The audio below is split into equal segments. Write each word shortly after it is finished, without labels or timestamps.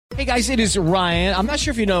Hey guys, it is Ryan. I'm not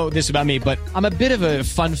sure if you know this about me, but I'm a bit of a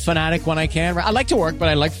fun fanatic when I can. I like to work, but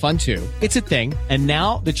I like fun too. It's a thing. And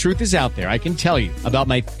now the truth is out there. I can tell you about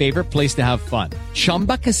my favorite place to have fun.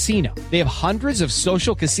 Chumba Casino. They have hundreds of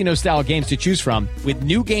social casino style games to choose from with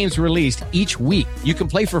new games released each week. You can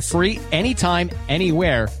play for free anytime,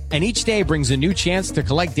 anywhere. And each day brings a new chance to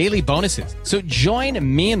collect daily bonuses. So join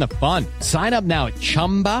me in the fun. Sign up now at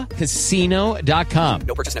ChumbaCasino.com.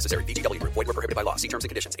 No purchase necessary. VGW Group. Void where prohibited by law. See terms and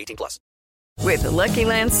conditions. 18+. With the Lucky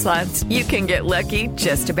Land Slots, you can get lucky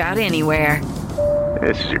just about anywhere.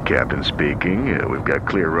 This is your captain speaking. We've got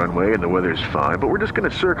clear runway and the weather's fine, but we're just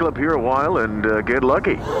going to circle up here a while and get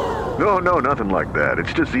lucky. No, nothing like that.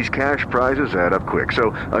 It's just these cash prizes add up quick. So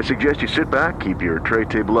I suggest you sit back, keep your tray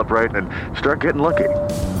table upright, and start getting lucky.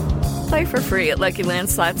 Play for free at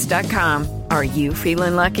LuckyLandSlots.com. Are you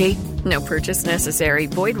feeling lucky? No purchase necessary.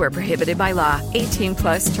 Void where prohibited by law.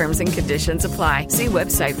 18+ terms and conditions apply. See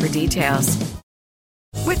website for details.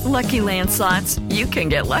 With Lucky Land Slots, you can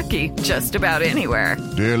get lucky just about anywhere.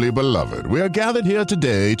 Dearly beloved, we are gathered here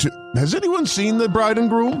today to... Has anyone seen the bride and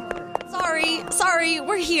groom? Sorry,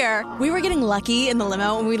 we're here. We were getting lucky in the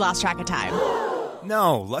limo and we lost track of time.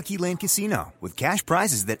 No, Lucky Land Casino, with cash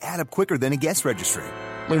prizes that add up quicker than a guest registry.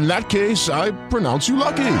 In that case, I pronounce you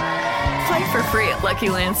lucky. Play for free at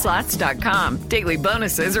LuckyLandSlots.com. Daily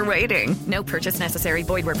bonuses are waiting. No purchase necessary.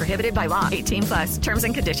 Void where prohibited by law. 18+. Terms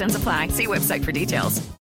and conditions apply. See website for details.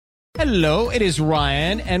 Hello, it is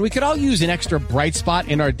Ryan, and we could all use an extra bright spot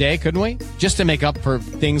in our day, couldn't we? Just to make up for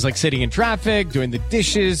things like sitting in traffic, doing the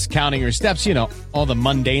dishes, counting your steps, all the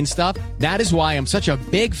mundane stuff. That is why I'm such a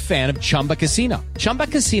big fan of Chumba Casino. Chumba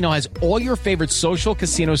Casino has all your favorite social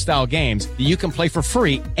casino-style games that you can play for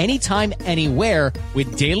free anytime, anywhere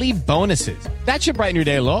with daily bonuses. That should brighten your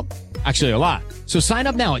day a little. Actually, a lot. So sign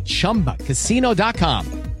up now at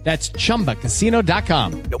ChumbaCasino.com. That's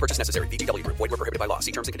ChumbaCasino.com. No purchase necessary. VGW Group. Void where prohibited by law.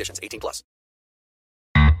 See terms and conditions. 18+.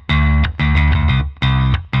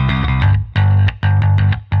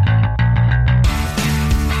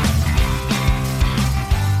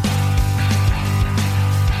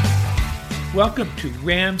 Welcome to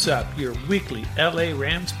Rams Up, your weekly LA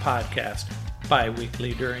Rams podcast.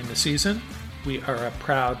 Bi-weekly during the season. We are a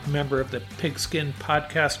proud member of the Pigskin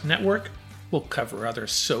Podcast Network. We'll cover other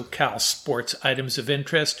SoCal sports items of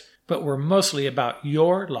interest, but we're mostly about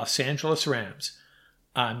your Los Angeles Rams.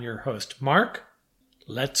 I'm your host, Mark.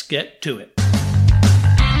 Let's get to it.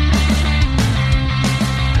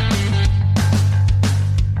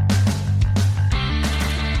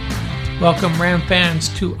 Welcome, Ram fans,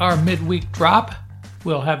 to our midweek drop.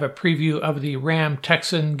 We'll have a preview of the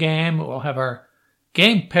Ram-Texan game. We'll have our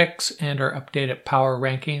game picks and our updated power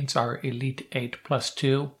rankings, our Elite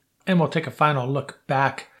 8+2. And we'll take a final look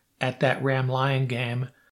back at that Ram-Lion game.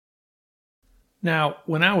 Now,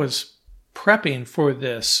 when I was prepping for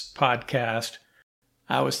this podcast,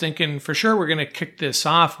 I was thinking for sure we're going to kick this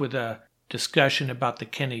off with a discussion about the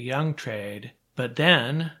Kenny Young trade. But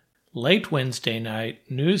then, late Wednesday night,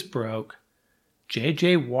 news broke.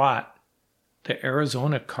 J.J. Watt, the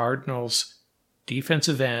Arizona Cardinals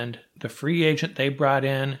defensive end, the free agent they brought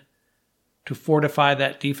in to fortify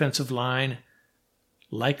that defensive line,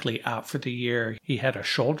 likely out for the year. He had a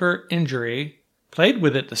shoulder injury, played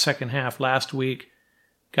with it the second half last week,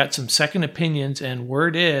 got some second opinions, and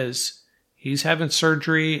word is he's having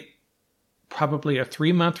surgery, probably a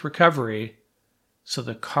 3-month recovery. So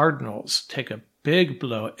the Cardinals take a big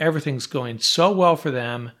blow. Everything's going so well for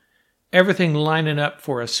them, everything lining up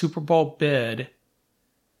for a Super Bowl bid.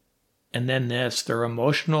 And then this, their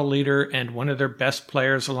emotional leader and one of their best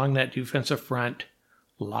players along that defensive front,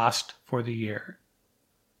 lost for the year.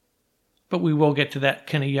 But we will get to that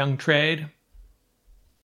Kenny Young trade.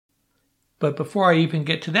 But before I even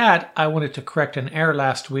get to that, I wanted to correct an error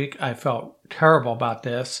last week. I felt terrible about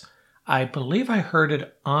this. I believe I heard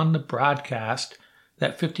it on the broadcast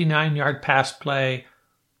that 59-yard pass play,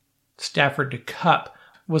 Stafford to Kupp,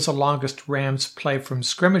 was the longest Rams play from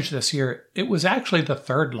scrimmage this year. It was actually the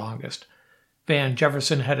third longest. Van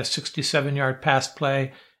Jefferson had a 67-yard pass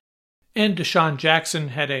play, and Deshaun Jackson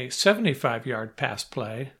had a 75-yard pass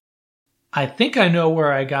play. I think I know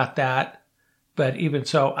where I got that, but even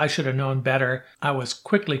so, I should have known better. I was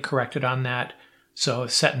quickly corrected on that, so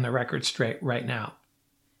setting the record straight right now.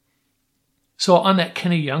 So on that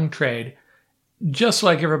Kenny Young trade, just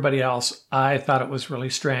like everybody else, I thought it was really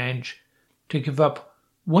strange to give up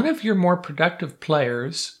one of your more productive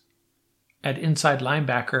players at inside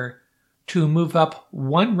linebacker to move up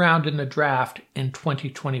one round in the draft in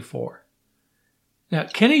 2024. Now,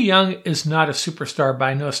 Kenny Young is not a superstar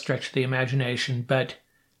by no stretch of the imagination, but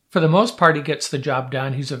for the most part, he gets the job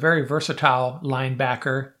done. He's a very versatile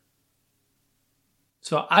linebacker.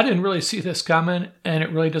 So I didn't really see this coming, and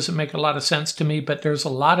it really doesn't make a lot of sense to me, but there's a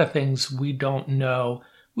lot of things we don't know.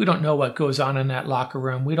 We don't know what goes on in that locker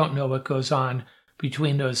room. We don't know what goes on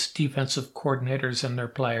between those defensive coordinators and their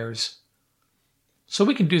players. So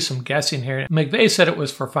we can do some guessing here. McVay said it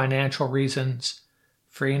was for financial reasons,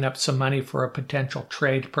 freeing up some money for a potential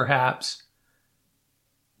trade perhaps.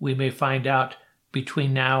 We may find out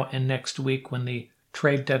between now and next week when the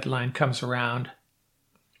trade deadline comes around.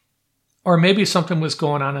 Or maybe something was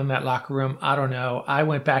going on in that locker room. I don't know. I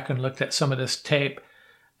went back and looked at some of this tape,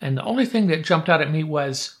 and the only thing that jumped out at me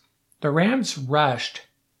was the Rams rushed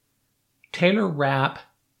Taylor Rapp,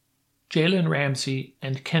 Jalen Ramsey,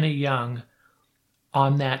 and Kenny Young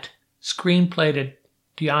on that screen play to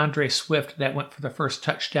DeAndre Swift that went for the first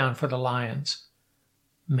touchdown for the Lions.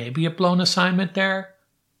 Maybe a blown assignment there?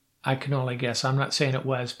 I can only guess. I'm not saying it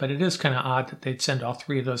was, but it is kind of odd that they'd send all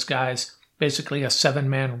three of those guys, basically a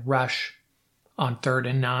 7-man rush on 3rd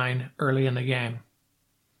and 9 early in the game.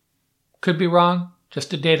 Could be wrong.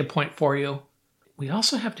 Just a data point for you. We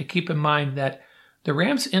also have to keep in mind that the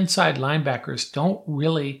Rams' inside linebackers don't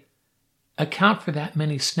really account for that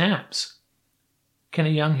many snaps.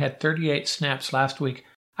 Kenny Young had 38 snaps last week.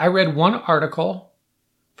 I read one article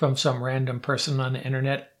from some random person on the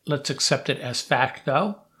internet. Let's accept it as fact,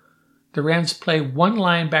 though. The Rams play one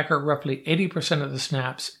linebacker roughly 80% of the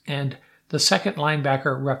snaps, and the second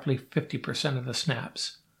linebacker roughly 50% of the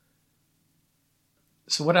snaps.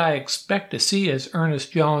 So what I expect to see is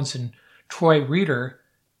Ernest Jones and Troy Reeder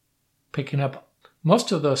picking up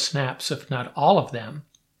most of those snaps, if not all of them.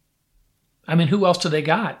 I mean, who else do they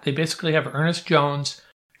got? They basically have Ernest Jones,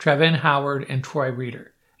 Trevin Howard, and Troy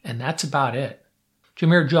Reeder, and that's about it.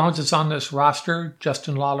 Jameer Jones is on this roster,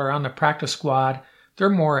 Justin Lawler on the practice squad. They're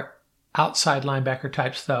more outside linebacker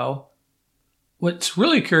types, though. What's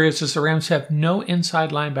really curious is the Rams have no inside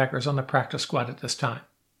linebackers on the practice squad at this time.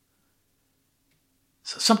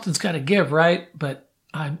 So something's got to give, right? But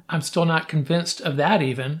I'm still not convinced of that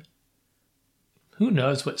even. Who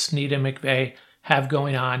knows what Snead and McVay have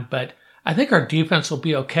going on, but I think our defense will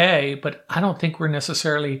be okay, but I don't think we're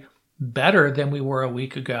necessarily better than we were a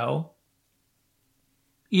week ago.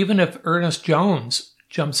 Even if Ernest Jones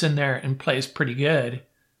jumps in there and plays pretty good,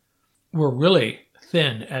 we're really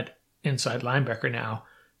thin at inside linebacker now,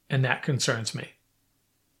 and that concerns me.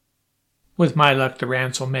 With my luck, the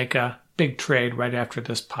Rams will make a big trade right after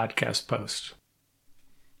this podcast post.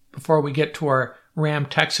 Before we get to our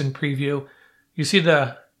Ram-Texan preview, you see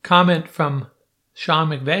the comment from Sean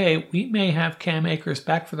McVay, we may have Cam Akers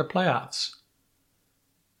back for the playoffs.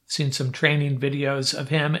 Seen some training videos of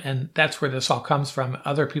him, and that's where this all comes from.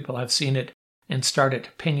 Other people have seen it and started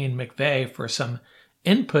pinging McVay for some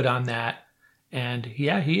input on that. And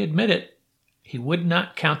yeah, he admitted he would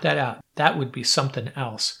not count that out. That would be something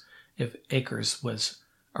else if Akers was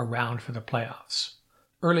around for the playoffs.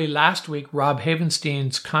 Early last week, Rob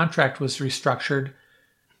Havenstein's contract was restructured,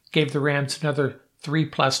 gave the Rams another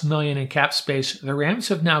 $3+ million in cap space. The Rams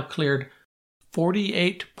have now cleared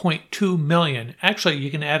 $48.2 million. Actually,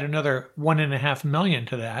 you can add another $1.5 million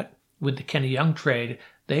to that with the Kenny Young trade.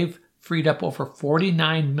 They've freed up over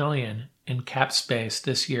 $49 million in cap space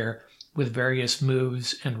this year with various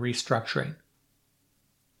moves and restructuring.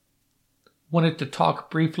 Wanted to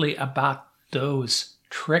talk briefly about those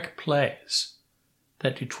trick plays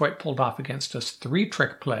that Detroit pulled off against us. 3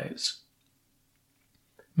 trick plays.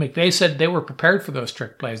 McVay said they were prepared for those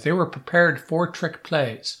trick plays. They were prepared for trick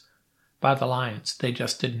plays by the Lions. They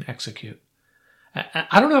just didn't execute.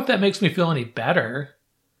 I don't know if that makes me feel any better.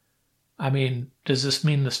 I mean, does this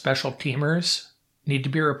mean the special teamers need to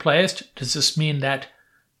be replaced? Does this mean that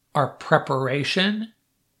our preparation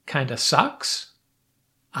kind of sucks?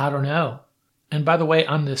 I don't know. And by the way,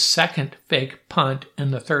 on this second fake punt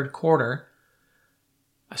in the 3rd quarter,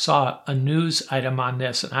 I saw a news item on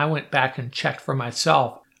this, and I went back and checked for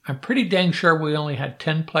myself. I'm pretty dang sure we only had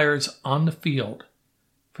 10 players on the field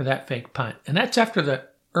for that fake punt. And that's after the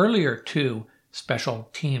earlier 2 special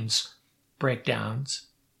teams breakdowns.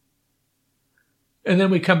 And then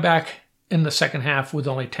we come back in the second half with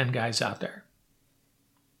only 10 guys out there.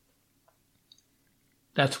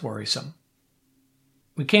 That's worrisome.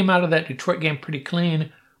 We came out of that Detroit game pretty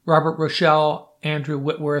clean. Robert Rochelle, Andrew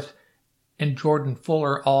Whitworth, and Jordan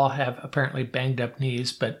Fuller all have apparently banged up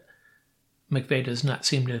knees, but McVay does not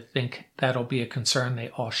seem to think that'll be a concern. They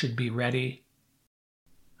all should be ready.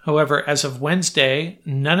 However, as of Wednesday,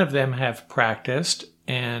 none of them have practiced,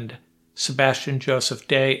 and Sebastian Joseph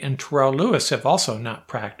Day and Terrell Lewis have also not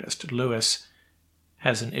practiced. Lewis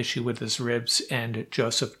has an issue with his ribs, and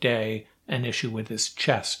Joseph Day an issue with his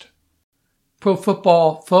chest. Pro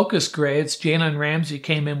Football Focus grades, Jalen Ramsey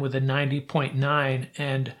came in with a 90.9,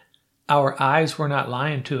 and our eyes were not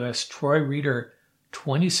lying to us. Troy Reeder,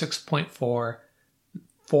 26.4,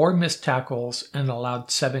 4 missed tackles, and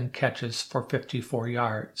allowed 7 catches for 54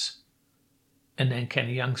 yards. And then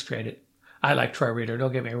Kenny Youngstrade it. I like Troy Reeder,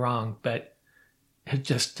 don't get me wrong, but it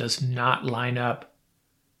just does not line up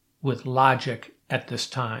with logic at this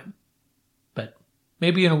time. But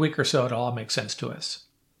maybe in a week or so it'll all make sense to us.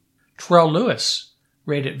 Terrell Lewis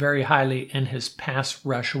rated very highly in his pass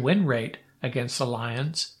rush win rate against the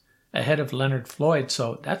Lions, ahead of Leonard Floyd,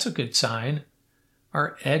 so that's a good sign.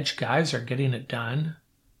 Our edge guys are getting it done.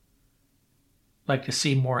 Like to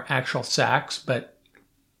see more actual sacks, but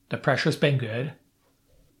the pressure's been good.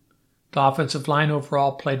 The offensive line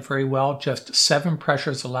overall played very well, just 7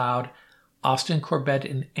 pressures allowed. Austin Corbett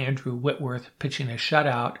and Andrew Whitworth pitching a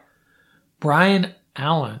shutout. Brian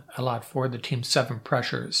Allen allowed 4 of the team's 7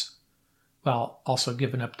 pressures, while also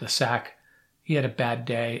giving up the sack. He had a bad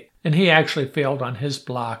day, and he actually failed on his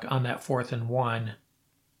block on that 4th and 1.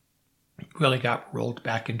 Really got rolled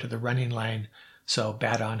back into the running lane, so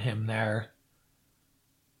bad on him there.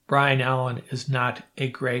 Brian Allen is not a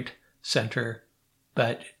great center,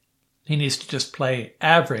 but he needs to just play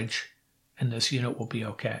average, and this unit will be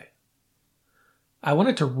okay. I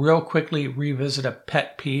wanted to real quickly revisit a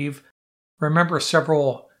pet peeve. Remember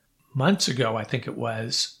several months ago, I think it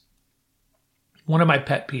was, one of my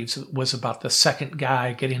pet peeves was about the second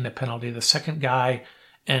guy getting the penalty. The second guy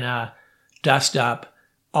in a dust-up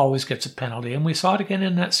always gets a penalty, and we saw it again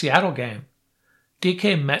in that Seattle game.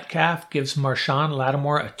 DK Metcalf gives Marshawn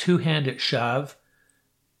Lattimore a 2-handed shove.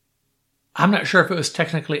 I'm not sure if it was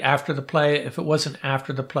technically after the play. If it wasn't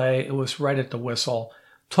after the play, it was right at the whistle.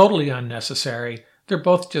 Totally unnecessary. They're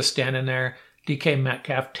both just standing there. DK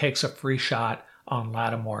Metcalf takes a free shot on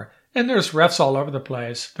Lattimore. And there's refs all over the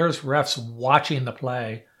place. There's refs watching the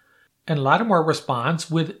play. And Lattimore responds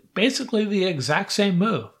with basically the exact same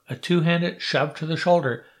move. A 2-handed shove to the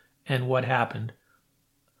shoulder. And what happened?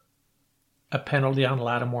 A penalty on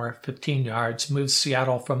Lattimore, 15 yards, moves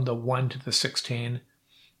Seattle from the 1 to the 16.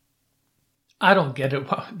 I don't get it.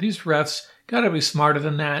 These refs got to be smarter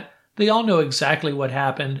than that. They all know exactly what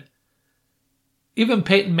happened. Even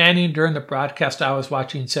Peyton Manning during the broadcast I was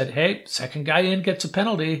watching said, hey, second guy in gets a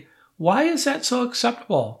penalty. Why is that so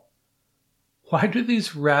acceptable? Why do these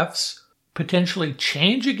refs potentially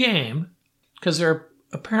change a game because they're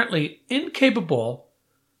apparently incapable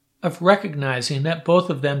of recognizing that both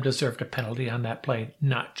of them deserved a penalty on that play,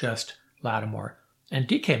 not just Lattimore? And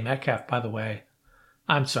DK Metcalf, by the way,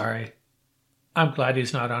 I'm sorry. I'm glad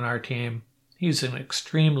he's not on our team. He's an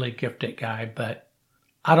extremely gifted guy, but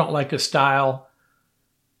I don't like his style.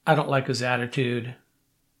 I don't like his attitude.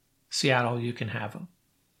 Seattle, you can have him.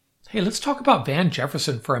 Hey, let's talk about Van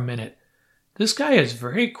Jefferson for a minute. This guy has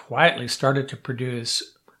very quietly started to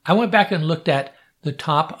produce. I went back and looked at the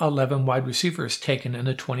top 11 wide receivers taken in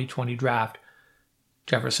the 2020 draft.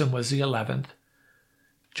 Jefferson was the 11th.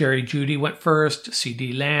 Jerry Jeudy went first,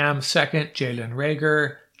 C.D. Lamb second, Jalen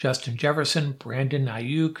Reagor, Justin Jefferson, Brandon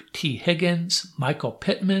Ayuk, T. Higgins, Michael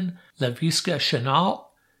Pittman, Laviska Shenault,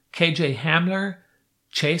 K.J. Hamler,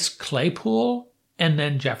 Chase Claypool, and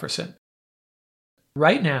then Jefferson.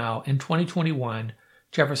 Right now, in 2021,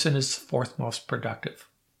 Jefferson is the 4th most productive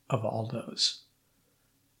of all those.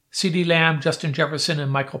 C.D. Lamb, Justin Jefferson, and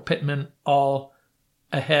Michael Pittman all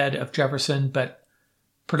ahead of Jefferson, but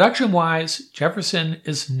production-wise, Jefferson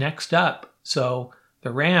is next up. So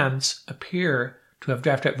the Rams appear to have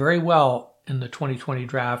drafted very well in the 2020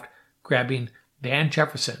 draft, grabbing Van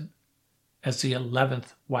Jefferson as the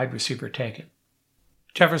 11th wide receiver taken.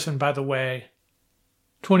 Jefferson, by the way,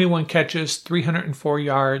 21 catches, 304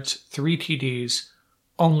 yards, 3 TDs.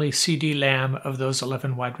 Only C.D. Lamb of those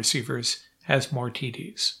 11 wide receivers has more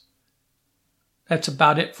TDs. That's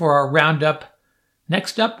about it for our roundup.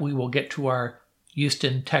 Next up, we will get to our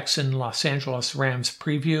Houston Texans Los Angeles Rams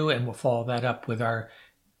preview, and we'll follow that up with our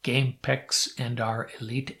game picks and our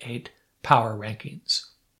Elite 8 power rankings.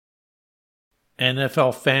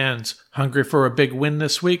 NFL fans, hungry for a big win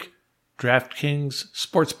this week? DraftKings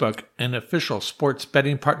Sportsbook, an official sports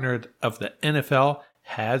betting partner of the NFL,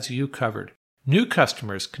 has you covered. New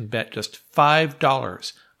customers can bet just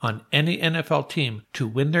 $5 on any NFL team to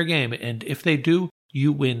win their game, and if they do,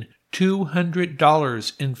 you win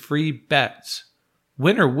 $200 in free bets.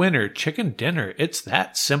 Winner, winner, chicken dinner. It's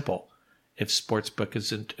that simple. If Sportsbook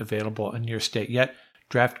isn't available in your state yet,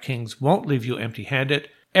 DraftKings won't leave you empty-handed.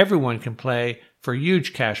 Everyone can play. for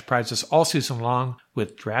huge cash prizes all season long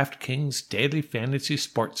with DraftKings Daily Fantasy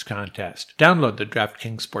Sports Contest. Download the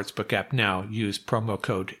DraftKings Sportsbook app now. Use promo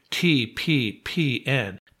code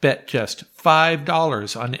TPPN. Bet just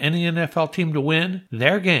 $5 on any NFL team to win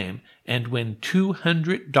their game and win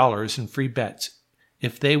 $200 in free bets.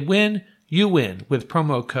 If they win, you win with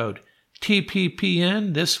promo code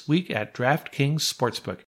TPPN this week at DraftKings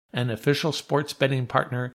Sportsbook, an official sports betting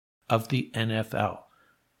partner of the NFL.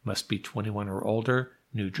 Must be 21 or older,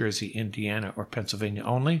 New Jersey, Indiana, or Pennsylvania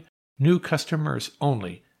only. New customers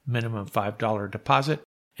only. Minimum $5 deposit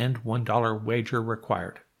and $1 wager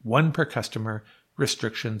required. One per customer.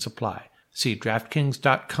 Restrictions apply. See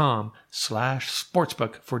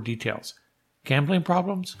DraftKings.com/sportsbook for details. Gambling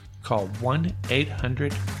problems? Call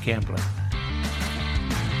 1-800-GAMBLER.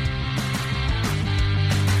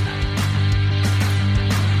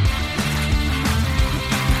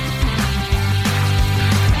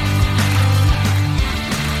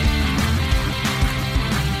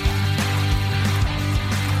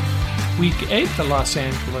 Week 8, the Los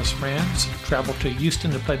Angeles Rams travel to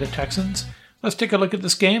Houston to play the Texans. Let's take a look at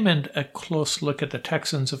this game and a close look at the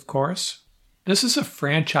Texans, of course. This is a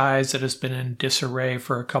franchise that has been in disarray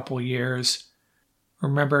for a couple years.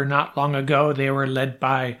 Remember, not long ago, they were led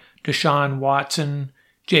by Deshaun Watson,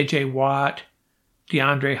 J.J. Watt,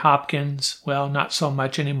 DeAndre Hopkins. Well, not so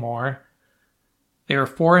much anymore. They were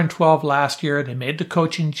 4-12 last year. They made the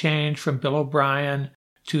coaching change from Bill O'Brien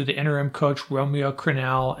to the interim coach Romeo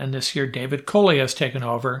Crennel, and this year David Culley has taken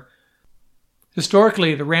over.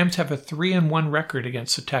 Historically, the Rams have a 3-1 record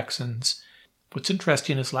against the Texans. What's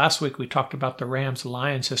interesting is last week we talked about the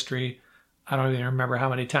Rams-Lions history. I don't even remember how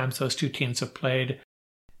many times those two teams have played.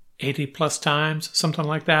 80-plus times, something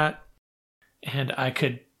like that. And I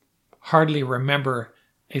could hardly remember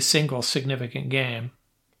a single significant game.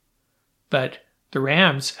 But the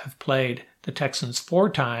Rams have played the Texans 4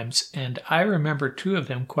 times, and I remember 2 of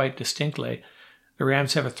them quite distinctly. The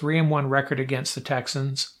Rams have a 3-1 record against the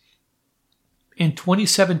Texans. In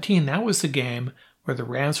 2017, that was the game where the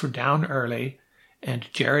Rams were down early,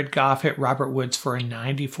 and Jared Goff hit Robert Woods for a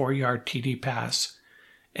 94-yard TD pass.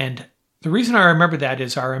 And the reason I remember that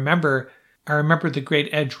is I remember the great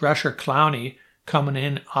edge rusher Clowney coming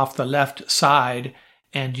in off the left side,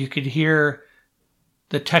 and you could hear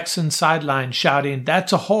the Texan sideline shouting,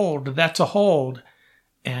 "That's a hold, that's a hold."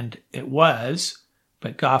 And it was,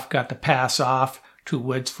 but Goff got the pass off to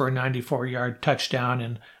Woods for a 94-yard touchdown,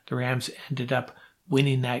 and the Rams ended up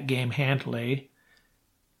winning that game handily.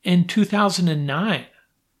 In 2009,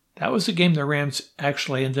 that was the game the Rams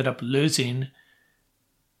actually ended up losing.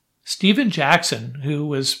 Steven Jackson, who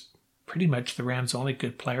was pretty much the Rams' only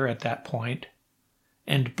good player at that point,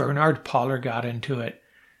 and Bernard Pollard got into it.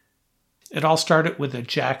 It all started with a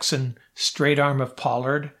Jackson straight arm of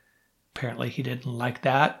Pollard. Apparently he didn't like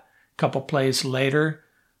that. A couple plays later,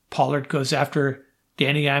 Pollard goes after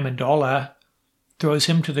Danny Amendola, throws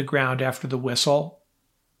him to the ground after the whistle.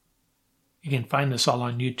 You can find this all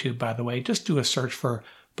on YouTube, by the way. Just do a search for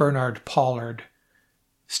Bernard Pollard,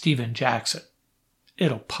 Steven Jackson.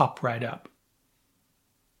 It'll pop right up.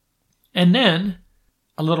 And then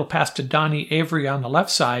a little pass to Donnie Avery on the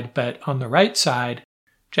left side, but on the right side,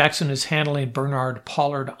 Jackson is handling Bernard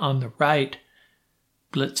Pollard on the right.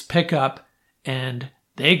 Blitz pickup, and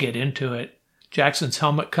they get into it. Jackson's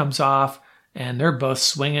helmet comes off, and they're both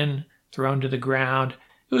swinging, thrown to the ground.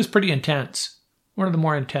 It was pretty intense. One of the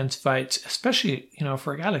more intense fights, especially,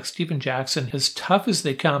 for a guy like Steven Jackson, as tough as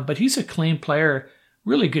they come, but he's a clean player,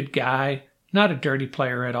 really good guy, not a dirty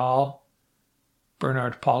player at all.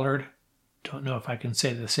 Bernard Pollard, don't know if I can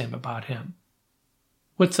say the same about him.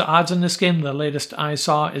 What's the odds in this game? The latest I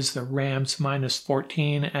saw is the Rams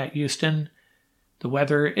 -14 at Houston. The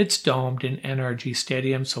weather, it's domed in NRG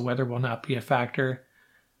Stadium, so weather will not be a factor.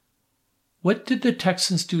 What did the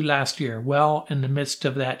Texans do last year? Well, in the midst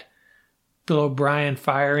of that Bill O'Brien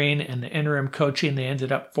firing and the interim coaching, they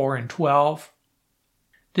ended up 4-12.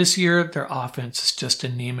 This year, their offense is just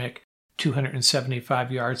anemic.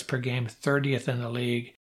 275 yards per game, 30th in the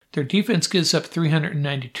league. Their defense gives up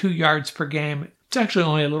 392 yards per game. It's actually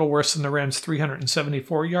only a little worse than the Rams'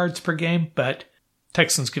 374 yards per game, but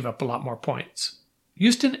Texans give up a lot more points.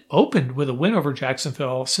 Houston opened with a win over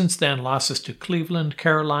Jacksonville. Since then, losses to Cleveland,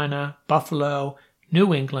 Carolina, Buffalo,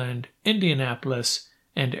 New England, Indianapolis,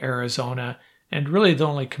 and Arizona, and really the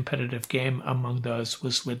only competitive game among those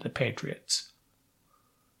was with the Patriots.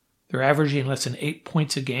 They're averaging less than 8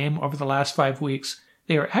 points a game over the last 5 weeks.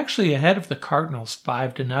 They are actually ahead of the Cardinals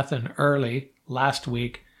 5-0 early last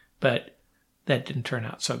week, but that didn't turn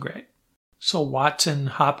out so great. So Watson,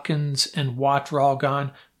 Hopkins, and Watt are all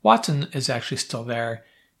gone. Watson is actually still there.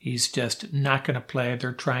 He's just not going to play.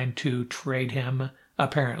 They're trying to trade him,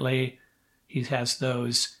 apparently. He has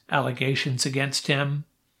those allegations against him.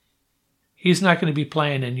 He's not going to be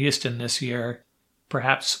playing in Houston this year,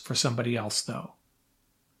 perhaps for somebody else, though.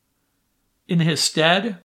 In his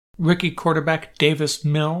stead, rookie quarterback Davis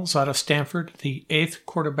Mills out of Stanford, the 8th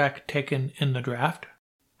quarterback taken in the draft.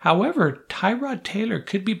 However, Tyrod Taylor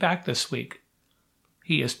could be back this week.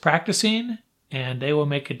 He is practicing, and they will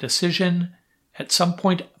make a decision at some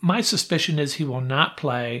point. My suspicion is he will not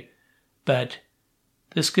play, but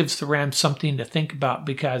this gives the Rams something to think about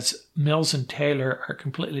because Mills and Taylor are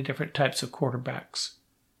completely different types of quarterbacks.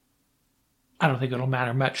 I don't think it'll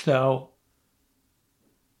matter much, though.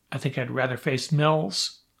 I think I'd rather face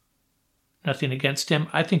Mills. Nothing against him.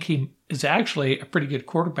 I think he is actually a pretty good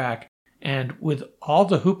quarterback, and with all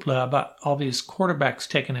the hoopla about all these quarterbacks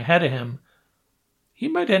taken ahead of him, he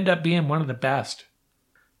might end up being one of the best.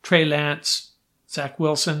 Trey Lance, Zach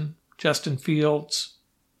Wilson, Justin Fields,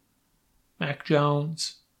 Mac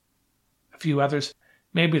Jones, a few others.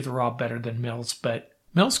 Maybe they're all better than Mills, but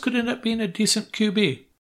Mills could end up being a decent QB.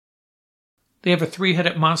 They have a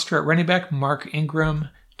 3-headed monster at running back, Mark Ingram,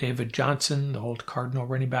 David Johnson, the old Cardinal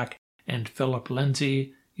running back, and Philip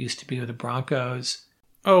Lindsay, used to be with the Broncos.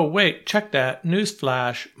 Oh, wait, check that.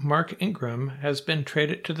 Newsflash, Mark Ingram has been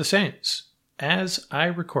traded to the Saints as I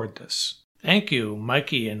record this. Thank you,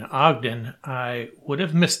 Mikey and Ogden. I would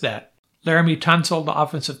have missed that. Laramie Tunsil, the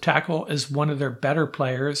offensive tackle, is one of their better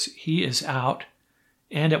players. He is out.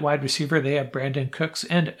 And at wide receiver, they have Brandon Cooks.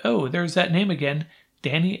 And, oh, there's that name again,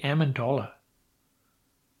 Danny Amendola.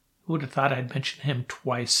 Who would have thought I'd mention him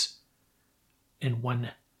twice in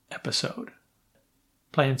one episode?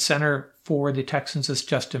 Playing center for the Texans is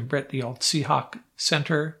Justin Britt, the old Seahawk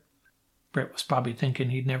center. Britt was probably thinking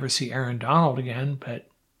he'd never see Aaron Donald again, but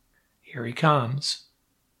here he comes.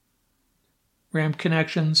 Ram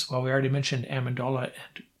connections, well, we already mentioned Amendola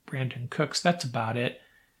and Brandon Cooks. That's about it.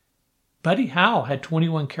 Buddy Howell had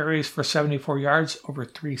 21 carries for 74 yards over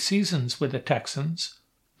 3 seasons with the Texans.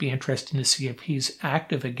 Be interesting to see if he's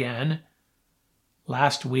active again.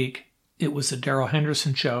 Last week, it was the Darrell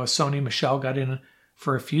Henderson show. Sony Michel got in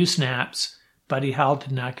for a few snaps. Buddy Howell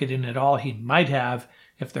did not get in at all. He might have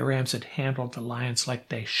if the Rams had handled the Lions like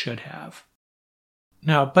they should have.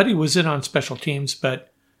 Now, Buddy was in on special teams,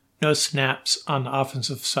 but no snaps on the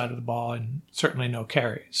offensive side of the ball and certainly no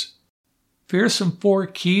carries. Fearsome 4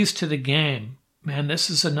 keys to the game. Man, this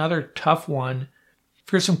is another tough one.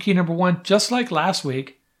 Fearsome key number 1, just like last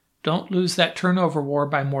week, don't lose that turnover war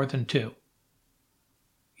by more than 2.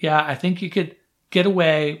 Yeah, I think you could get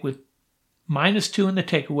away with -2 in the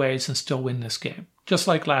takeaways and still win this game, just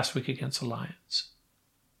like last week against the Lions.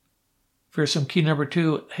 Fearsome key number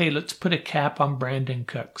 2, hey, let's put a cap on Brandon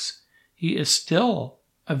Cooks. He is still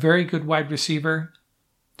a very good wide receiver.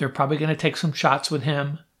 They're probably going to take some shots with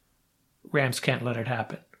him. Rams can't let it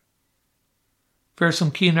happen.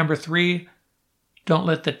 Fearsome key number 3, don't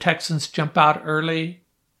let the Texans jump out early.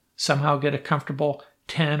 Somehow get a comfortable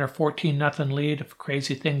 10 or 14-0 lead if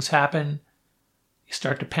crazy things happen. You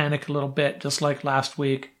start to panic a little bit, just like last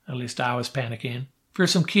week. At least I was panicking.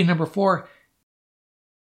 Fearsome key number 4,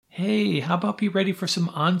 hey, how about be ready for some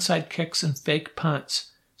onside kicks and fake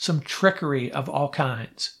punts? Some trickery of all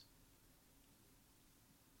kinds.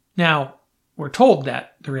 Now, we're told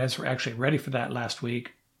that the Rams were actually ready for that last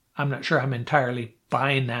week. I'm not sure I'm entirely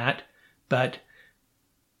buying that, but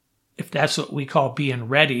if that's what we call being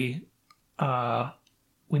ready,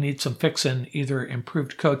 we need some fixing, either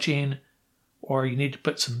improved coaching or you need to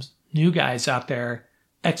put some new guys out there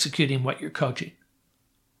executing what you're coaching.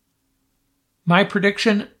 My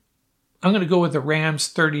prediction, I'm going to go with the Rams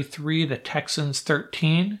 33, the Texans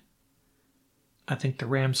 13. I think the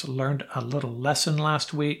Rams learned a little lesson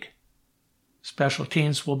last week. Special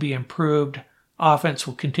teams will be improved, offense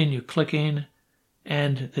will continue clicking,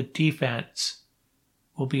 and the defense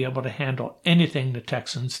will be able to handle anything the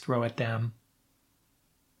Texans throw at them.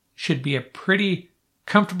 Should be a pretty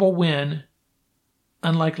comfortable win.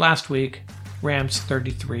 Unlike last week, Rams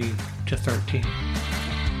 33-13.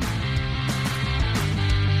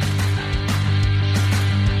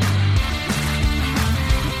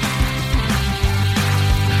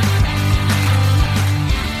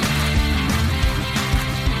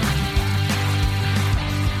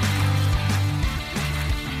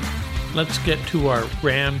 Let's get to our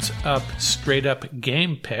Rams Up Straight Up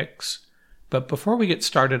game picks. But before we get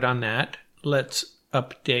started on that, let's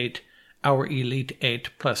update our Elite 8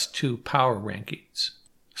 plus 2 power rankings.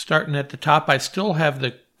 Starting at the top, I still have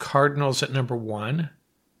the Cardinals at number 1.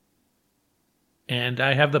 And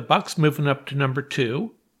I have the Bucs moving up to number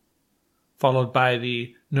 2, followed by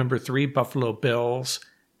the number 3 Buffalo Bills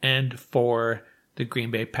and for the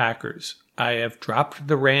Green Bay Packers. I have dropped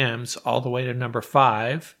the Rams all the way to number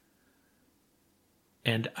 5,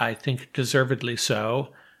 and I think deservedly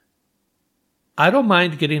so. I don't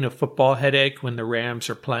mind getting a football headache when the Rams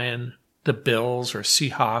are playing the Bills or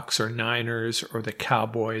Seahawks or Niners or the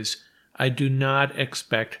Cowboys. I do not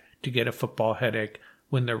expect to get a football headache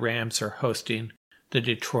when the Rams are hosting the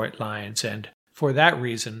Detroit Lions, and for that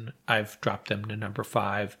reason, I've dropped them to number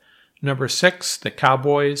 5. Number 6, the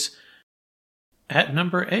Cowboys. At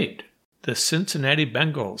number 8, the Cincinnati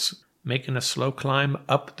Bengals, making a slow climb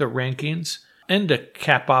up the rankings. And to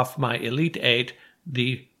cap off my Elite 8,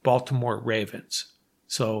 the Baltimore Ravens.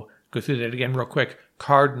 So go through that again real quick.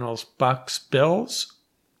 Cardinals, Bucks, Bills,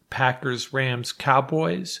 Packers, Rams,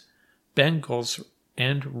 Cowboys, Bengals,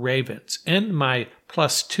 and Ravens. And my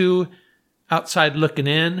 +2 outside looking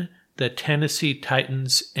in, the Tennessee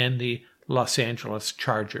Titans and the Los Angeles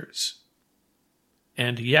Chargers.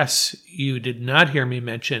 And yes, you did not hear me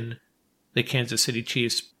mention the Kansas City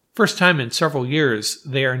Chiefs. First time in several years,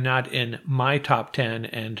 they are not in my top 10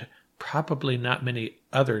 and probably not many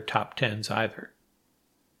other top 10s either.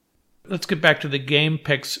 Let's get back to the game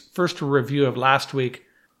picks. First, a review of last week.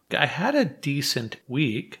 I had a decent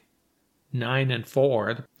week,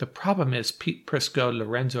 9-4. The problem is Pete Prisco,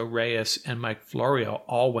 Lorenzo Reyes, and Mike Florio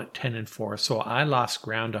all went 10-4, so I lost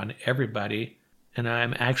ground on everybody, and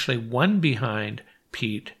I'm actually 1 behind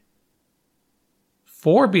Pete,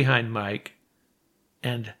 4 behind Mike,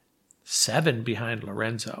 and 7 behind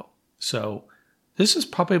Lorenzo. So this is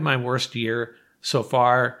probably my worst year so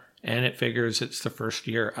far, and it figures it's the first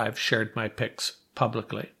year I've shared my picks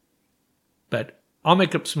publicly. But I'll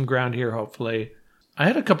make up some ground here, hopefully. I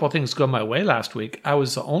had a couple of things go my way last week. I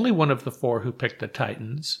was the only one of the 4 who picked the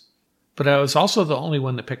Titans, but I was also the only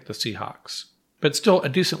one that picked the Seahawks. But still a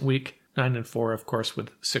decent week, 9-4, of course,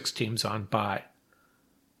 with 6 teams on bye.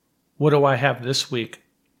 What do I have this week?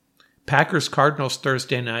 Packers-Cardinals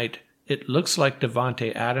Thursday night. It looks like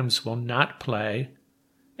Devontae Adams will not play,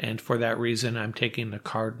 and for that reason I'm taking the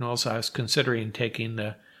Cardinals. I was considering taking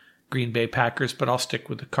the Green Bay Packers, but I'll stick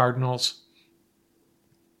with the Cardinals.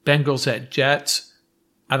 Bengals at Jets.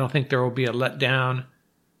 I don't think there will be a letdown.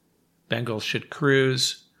 Bengals should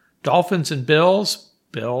cruise. Dolphins and Bills.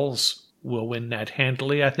 Bills will win that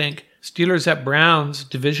handily, I think. Steelers at Browns.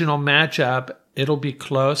 Divisional matchup. It'll be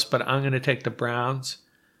close, but I'm going to take the Browns.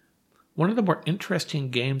 One of the more interesting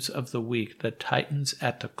games of the week, the Titans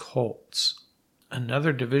at the Colts.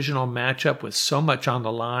 Another divisional matchup with so much on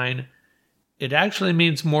the line. It actually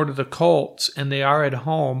means more to the Colts, and they are at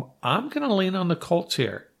home. I'm going to lean on the Colts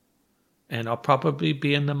here. And I'll probably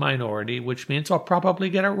be in the minority, which means I'll probably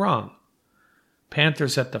get it wrong.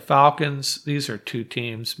 Panthers at the Falcons. These are 2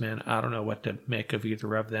 teams, man. I don't know what to make of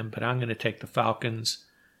either of them, but I'm going to take the Falcons.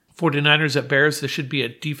 49ers at Bears. This should be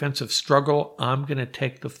a defensive struggle. I'm going to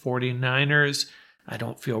take the 49ers. I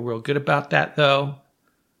don't feel real good about that, though.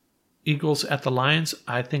 Eagles at the Lions.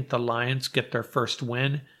 I think the Lions get their first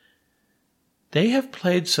win. They have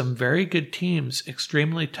played some very good teams,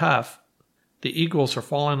 extremely tough. The Eagles are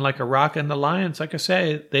falling like a rock, and the Lions, like I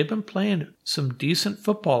say, they've been playing some decent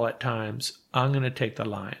football at times. I'm going to take the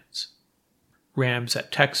Lions. Rams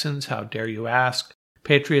at Texans. How dare you ask?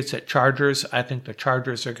 Patriots at Chargers. I think the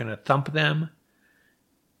Chargers are going to thump them.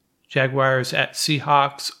 Jaguars at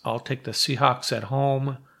Seahawks. I'll take the Seahawks at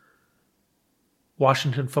home.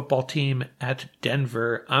 Washington football team at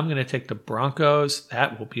Denver. I'm going to take the Broncos.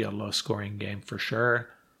 That will be a low-scoring game for sure.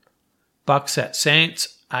 Bucks at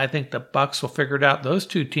Saints. I think the Bucks will figure it out. Those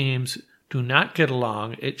 2 teams do not get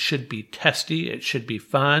along. It should be testy. It should be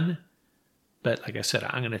fun. But like I said,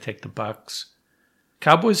 I'm going to take the Bucks.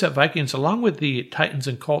 Cowboys at Vikings, along with the Titans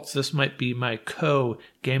and Colts, this might be my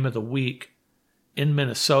co-game of the week. In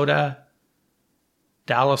Minnesota,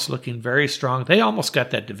 Dallas looking very strong. They almost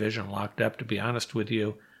got that division locked up, to be honest with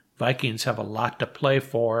you. Vikings have a lot to play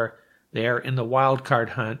for. They are in the wild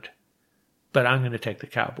card hunt, but I'm going to take the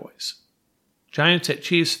Cowboys. Giants at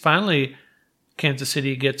Chiefs. Finally, Kansas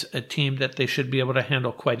City gets a team that they should be able to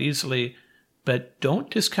handle quite easily, but don't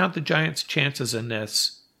discount the Giants' chances in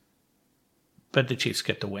this. But the Chiefs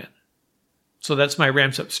get the win. So that's my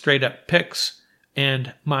Rams Up Straight Up picks.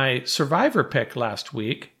 And my survivor pick last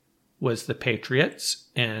week was the Patriots,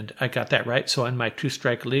 and I got that right. So in my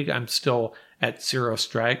 2-strike league, I'm still at 0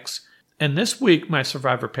 strikes. And this week, my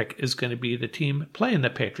survivor pick is going to be the team playing the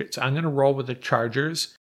Patriots. I'm going to roll with the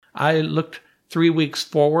Chargers. I looked 3 weeks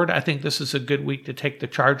forward. I think this is a good week to take the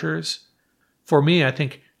Chargers. For me, I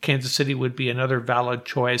think Kansas City would be another valid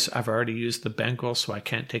choice. I've already used the Bengals, so I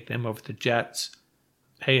can't take them over the Jets.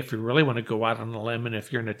 Hey, if you really want to go out on a limb and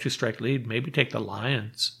if you're in a 2-strike lead, maybe take the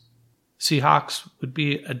Lions. Seahawks would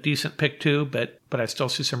be a decent pick too, but I still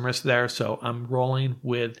see some risk there, so I'm rolling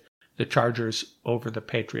with the Chargers over the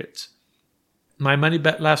Patriots. My money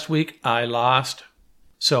bet last week, I lost.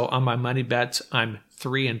 So on my money bets, I'm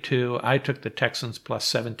 3-2. I took the Texans plus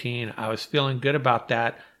 17. I was feeling good about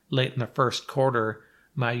that late in the first quarter.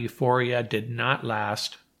 My euphoria did not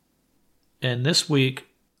last. And this week,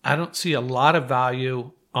 I don't see a lot of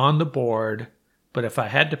value on the board, but if I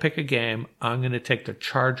had to pick a game, I'm going to take the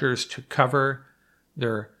Chargers to cover.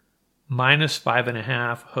 They're minus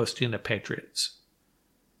 5.5 hosting the Patriots.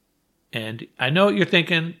 And I know what you're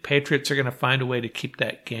thinking. Patriots are going to find a way to keep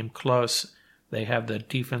that game close. They have the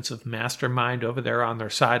defensive mastermind over there on their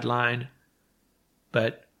sideline.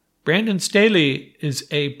 But Brandon Staley is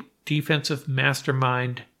a defensive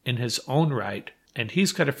mastermind in his own right, and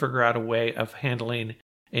he's got to figure out a way of handling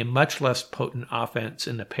a much less potent offense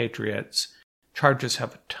in the Patriots. Chargers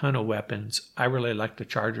have a ton of weapons. I really like the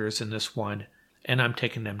Chargers in this one, and I'm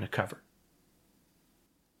taking them to cover.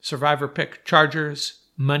 Survivor pick Chargers,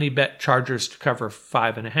 money bet Chargers to cover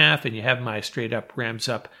 5.5, and you have my straight up Rams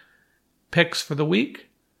up picks for the week.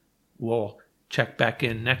 We'll check back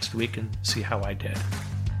in next week and see how I did.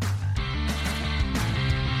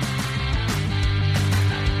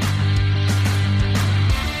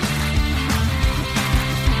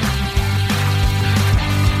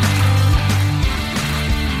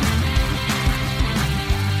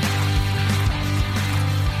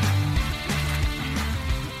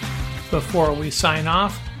 Before we sign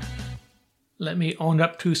off, let me own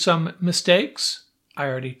up to some mistakes. I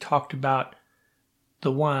already talked about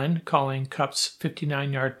the one calling Kupp's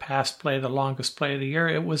 59-yard pass play the longest play of the year.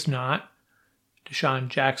 It was not. Deshaun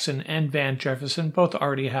Jackson and Van Jefferson both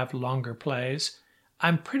already have longer plays.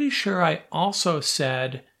 I'm pretty sure I also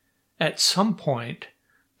said at some point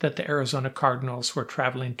that the Arizona Cardinals were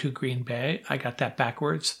traveling to Green Bay. I got that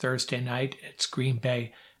backwards. Thursday night, it's Green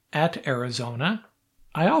Bay at Arizona.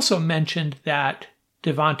 I also mentioned that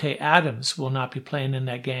Devontae Adams will not be playing in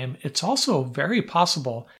that game. It's also very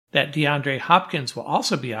possible that DeAndre Hopkins will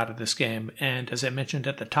also be out of this game. And as I mentioned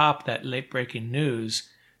at the top, that late-breaking news,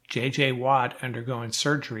 J.J. Watt undergoing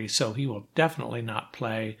surgery, so he will definitely not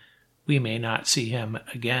play. We may not see him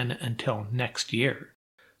again until next year.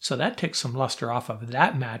 So that takes some luster off of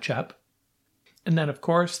that matchup. And then, of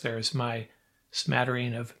course, there's my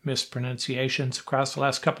smattering of mispronunciations across the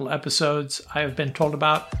last couple of episodes I have been told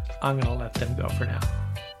about. I'm going to let them go for now.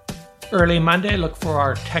 Early Monday, look for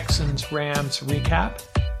our Texans-Rams recap.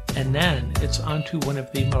 And then it's on to one of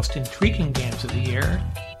the most intriguing games of the year.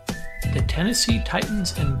 The Tennessee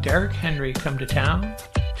Titans and Derrick Henry come to town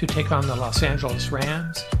to take on the Los Angeles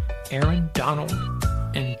Rams, Aaron Donald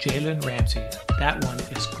and Jalen Ramsey. That one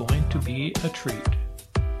is going to be a treat.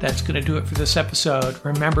 That's going to do it for this episode.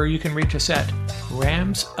 Remember, you can reach us at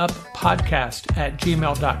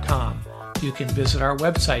ramsuppodcast@gmail.com. You can visit our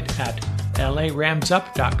website at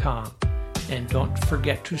laramsup.com. And don't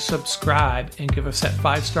forget to subscribe and give us that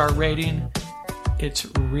 5-star rating. It's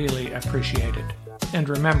really appreciated. And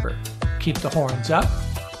remember, keep the horns up,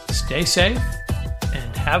 stay safe,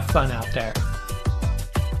 and have fun out there.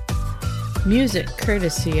 Music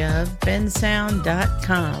courtesy of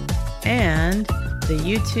bensound.com and the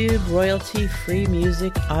YouTube royalty-free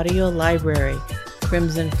music audio library,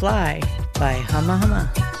 Crimson Fly by Humma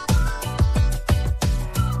Humma.